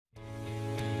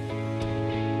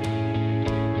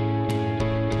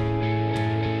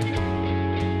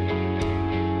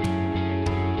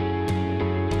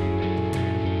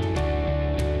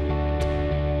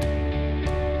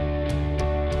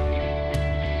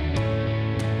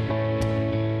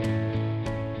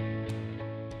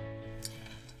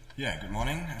Yeah, good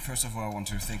morning. First of all, I want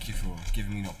to thank you for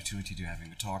giving me the opportunity to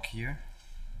having a talk here.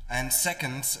 And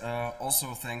second,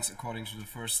 also thanks according to the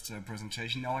first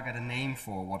presentation. Now I got a name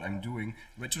for what I'm doing.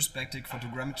 Retrospective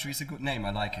Photogrammetry is a good name. I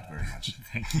like it very much.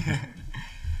 Thank you.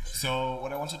 So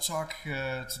what I want to talk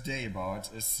today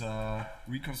about is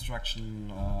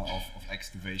reconstruction of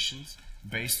excavations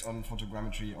based on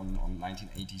photogrammetry on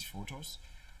 1980s photos.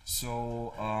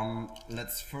 So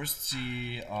let's first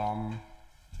see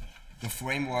the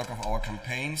framework of our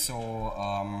campaign. So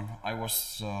I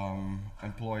was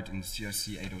employed in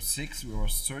CRC 806. We were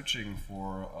searching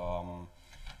for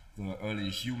the early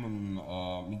human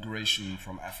migration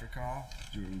from Africa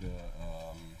during the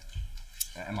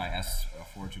MIS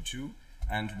 422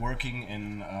 and working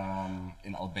in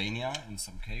Albania in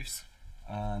some caves.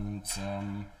 And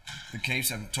the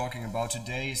caves I'm talking about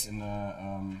today is in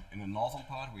the northern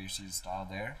part where you see the star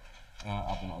there.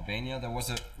 Up in Albania, there was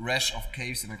a rash of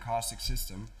caves in a karstic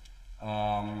system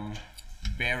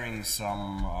bearing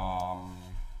some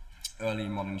early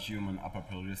modern human upper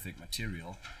Paleolithic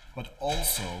material, but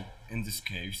also in these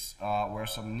caves were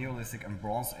some Neolithic and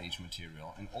Bronze Age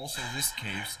material, and also these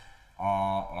caves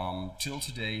are till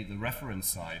today the reference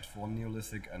site for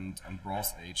Neolithic and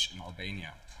Bronze Age in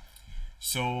Albania.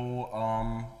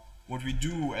 So what we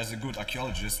do as a good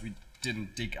archaeologist, we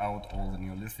didn't dig out all the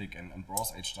Neolithic and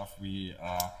Bronze Age stuff. We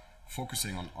are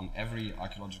focusing on every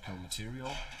archaeological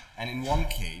material. And in one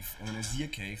cave, in the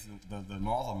Nezir Cave, the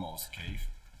northernmost cave,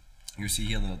 you see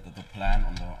here the plan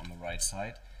on the right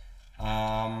side.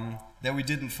 There we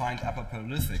didn't find Upper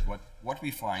Paleolithic. What we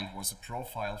find was a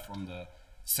profile from the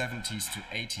 70s to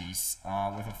 80s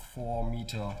with a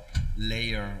 4-meter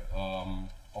layer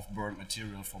of burnt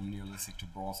material from Neolithic to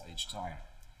Bronze Age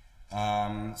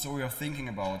time. So we are thinking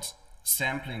about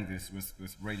sampling this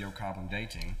with radiocarbon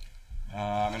dating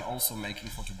and also making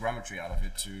photogrammetry out of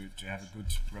it to have a good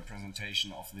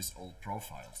representation of these old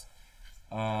profiles.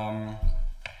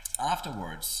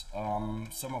 Afterwards,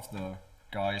 some of the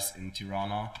guys in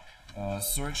Tirana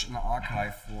searched an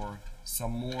archive for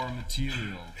some more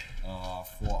material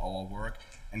for our work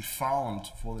and found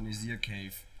for the Nezir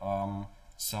Cave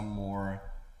some more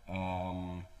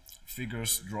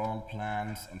figures, drawn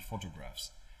plans and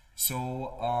photographs.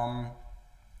 So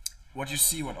what you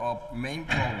see, what our main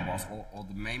problem was, or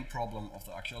the main problem of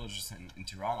the archaeologists in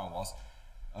Tirana was,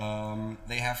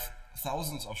 they have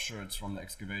thousands of sherds from the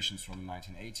excavations from the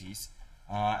 1980s,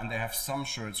 and they have some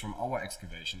sherds from our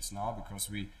excavations now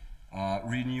because we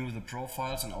renew the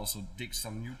profiles and also dig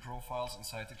some new profiles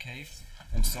inside the cave.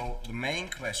 And so the main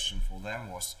question for them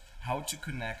was how to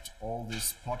connect all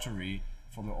this pottery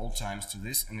from the old times to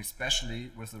this, and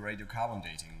especially with the radiocarbon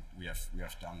dating we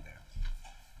have done there.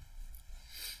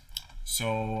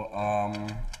 So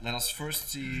let us first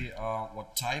see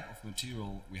what type of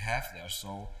material we have there.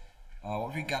 So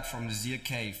what we got from the Nezir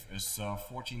Cave is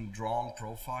 14 drawn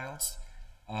profiles,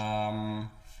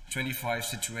 25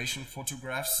 situation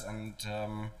photographs, and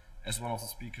as one of the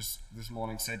speakers this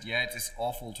morning said, yeah, it is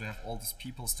awful to have all these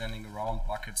people standing around,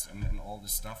 buckets and all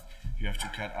this stuff you have to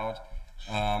cut out.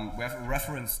 We have a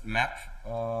reference map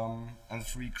and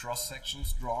 3 cross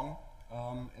sections drawn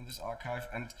in this archive,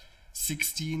 and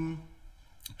 16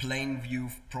 plain view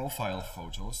profile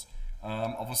photos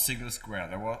of a single square.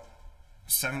 There were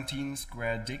 17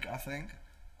 square dig, I think,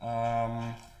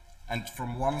 and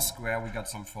from one square we got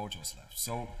some photos left.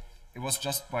 So it was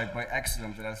just by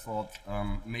accident that I thought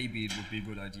maybe it would be a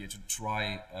good idea to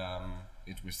try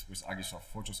it with Agisoft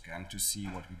Photoscan to see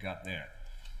what we got there.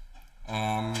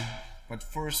 But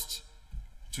first,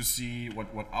 to see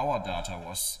what our data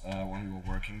was when we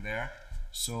were working there.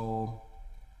 So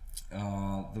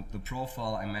the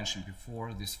profile I mentioned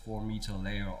before, this 4-meter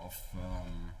layer of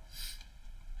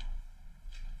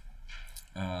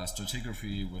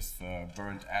stratigraphy with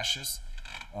burnt ashes.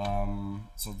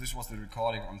 So this was the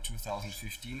recording on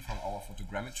 2015 from our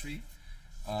photogrammetry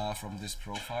from this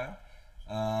profile.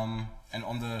 And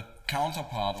on the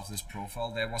counterpart of this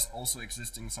profile, there was also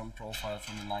existing some profile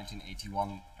from the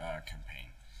 1981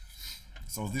 campaign.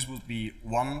 So this would be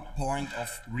one point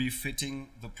of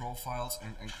refitting the profiles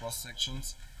and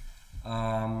cross-sections.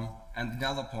 And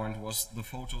another point was the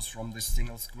photos from this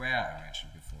single square I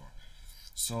mentioned before.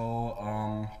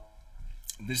 So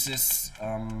this is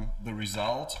the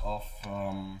result of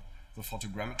the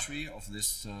photogrammetry of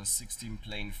this 16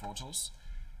 plain photos.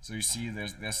 So you see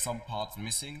there's some parts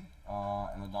missing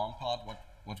in the down part.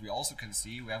 What we also can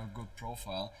see, we have a good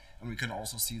profile, and we can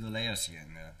also see the layers here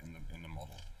in the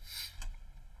model.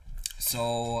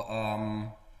 So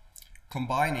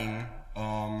combining,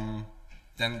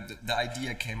 then the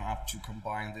idea came up to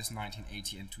combine this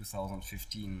 1980 and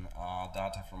 2015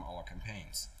 data from our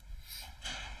campaigns.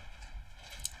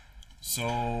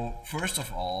 So first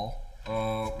of all,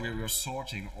 we were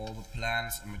sorting all the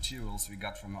plans and materials we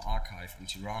got from the archive in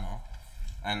Tirana,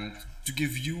 and to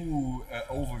give you an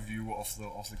overview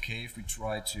of the cave, we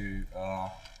tried to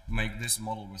make this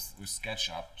model with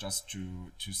SketchUp just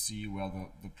to see where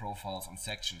the profiles and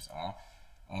sections are.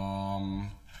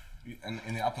 And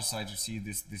in the upper side you see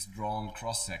this drawn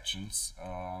cross sections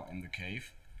in the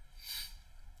cave,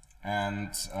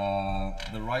 and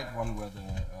the right one where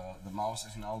the mouse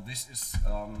is now, this is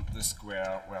the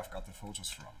square where I've got the photos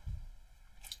from.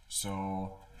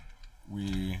 So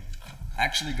we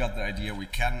actually got the idea we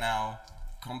can now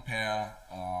compare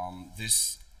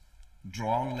this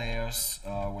drawn layers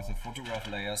with the photograph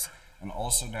layers, and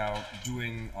also now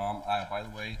doing, by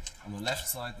the way, on the left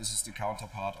side, this is the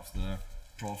counterpart of the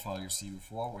profile you see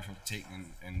before, which was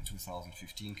taken in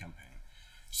 2015 campaign.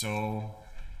 So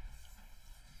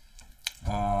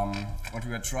what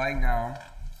we are trying now,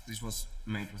 this was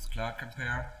made with Cloud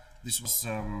Compare. This was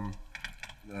a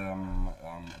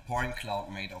point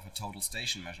cloud made of a total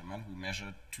station measurement. We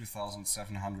measured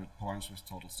 2,700 points with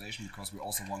total station because we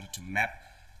also wanted to map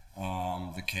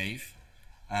the cave.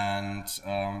 And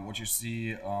what you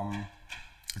see,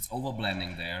 it's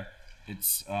overblending there.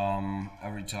 It's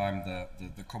every time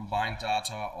the combined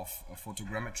data of a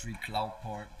photogrammetry cloud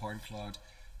point cloud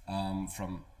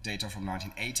from data from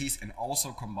 1980s and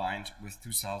also combined with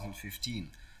 2015.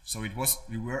 So it was,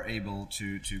 we were able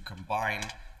to combine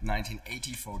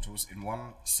 1980 photos in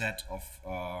one set of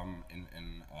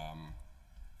in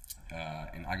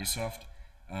Agisoft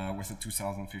with the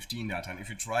 2015 data. And if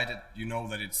you tried it, you know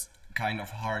that it's kind of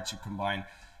hard to combine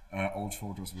old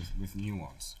photos with new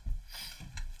ones.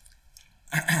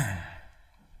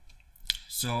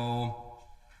 So,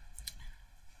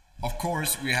 of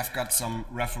course, we have got some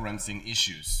referencing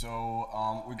issues. So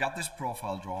we got these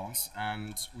profile drawings,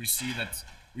 and we see that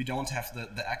we don't have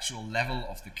the actual level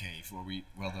of the cave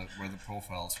where the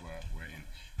profiles were in.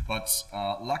 But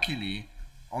luckily,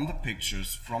 on the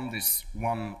pictures from this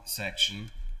one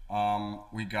section,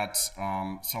 we got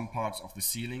some parts of the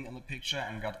ceiling in the picture,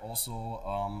 and got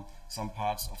also some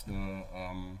parts of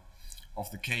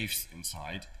the caves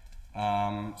inside.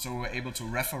 So we were able to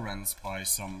reference by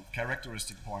some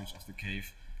characteristic points of the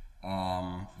cave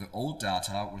the old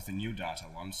data with the new data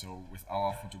one, so with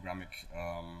our photogrammic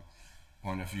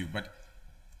point of view. But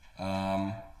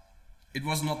it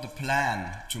was not the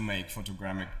plan to make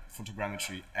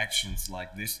photogrammetry actions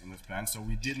like this in this plan, so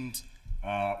we didn't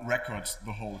record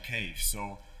the whole cave.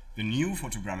 So the new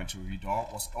photogrammetry we saw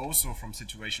was also from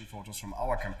situation photos from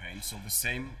our campaign, so the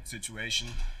same situation,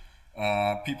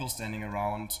 people standing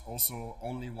around, also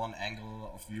only one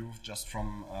angle of view just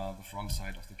from the front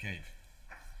side of the cave.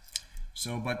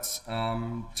 So, but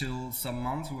till some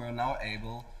months we are now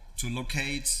able to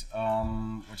locate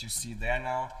what you see there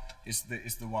now is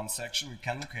the one section. We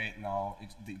can locate now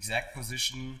the exact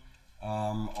position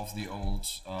of the old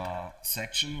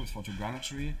section with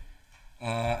photogrammetry,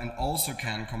 and also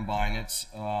can combine it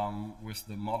with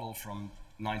the model from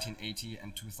 1980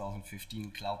 and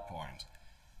 2015 cloud point.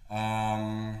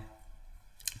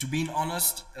 To be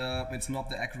honest, it's not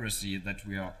the accuracy that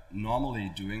we are normally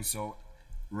doing. So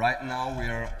right now we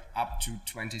are up to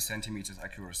 20 centimeters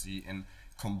accuracy in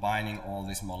combining all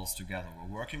these models together.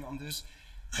 We're working on this,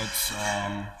 but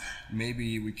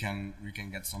maybe we can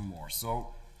get some more. So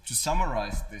to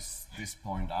summarize this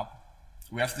point up,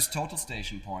 we have this total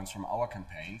station points from our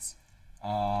campaigns. We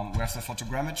have the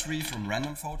photogrammetry from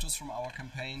random photos from our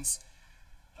campaigns.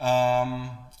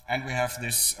 And we have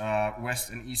this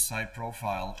west and east side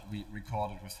profile we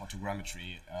recorded with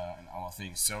photogrammetry in our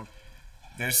things. So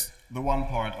there's the one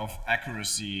part of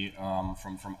accuracy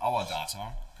from our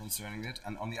data concerning it,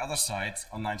 and on the other side,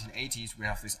 on 1980s, we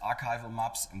have these archival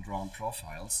maps and drawn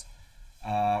profiles,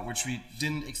 which we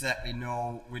didn't exactly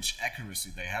know which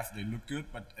accuracy they have. They look good,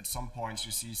 but at some points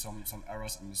you see some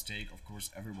errors and mistake. Of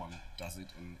course, everyone does it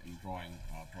in drawing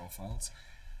profiles.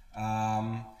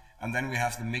 And then we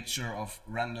have the mixture of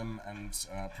random and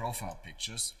profile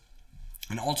pictures.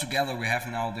 And altogether we have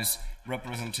now this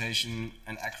representation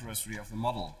and accuracy of the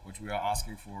model, which we are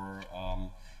asking for.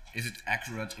 Is it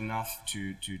accurate enough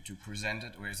to present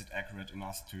it, or is it accurate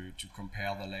enough to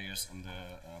compare the layers and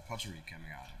the pottery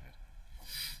coming out of it?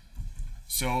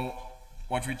 So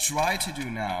what we try to do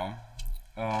now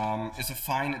is a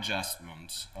fine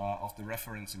adjustment of the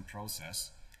referencing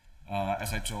process.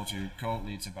 As I told you,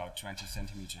 currently it's about 20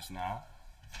 centimeters now.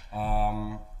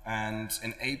 And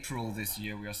in April this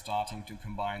year, we are starting to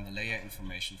combine the layer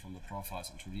information from the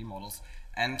profiles and 3D models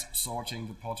and sorting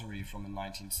the pottery from the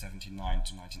 1979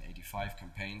 to 1985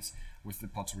 campaigns with the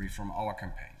pottery from our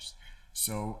campaigns.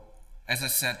 So as I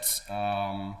said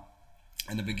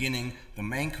in the beginning, the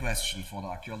main question for the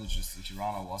archaeologists in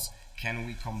Tirana was, can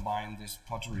we combine this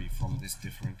pottery from these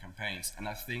different campaigns? And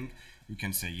I think we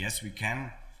can say, yes, we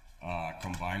can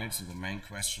combine it. So the main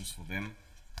questions for them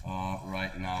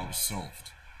right now is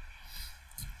solved.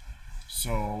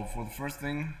 So for the first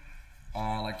thing,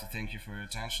 I'd like to thank you for your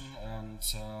attention, and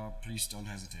please don't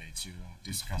hesitate to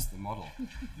discuss the model.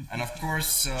 And of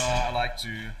course, I'd like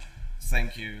to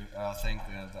thank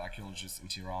the archaeologists in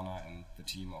Tirana and the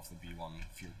team of the B1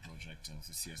 field project of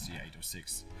the CRC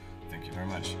 806. Thank you very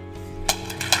much.